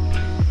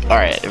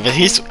 Alright, but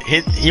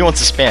he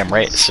wants to spam,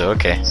 right? So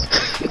okay.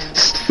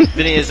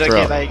 Vinny, is it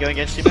okay if I go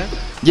against you, man?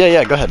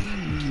 Yeah, go ahead.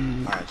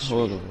 Alright,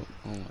 hold on.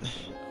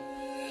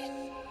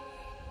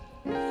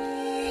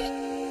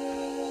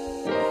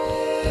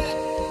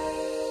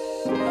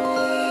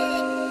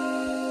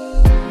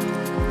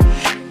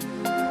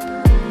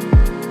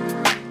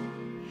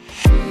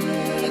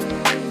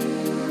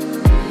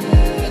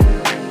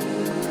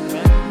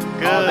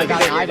 Oh, they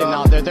got Aiden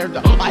out there.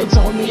 It's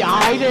only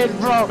Aiden,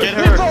 bro.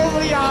 It's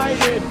only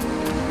Aiden.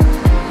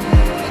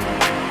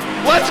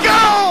 Let's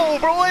go,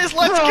 boys.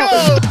 Let's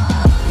go.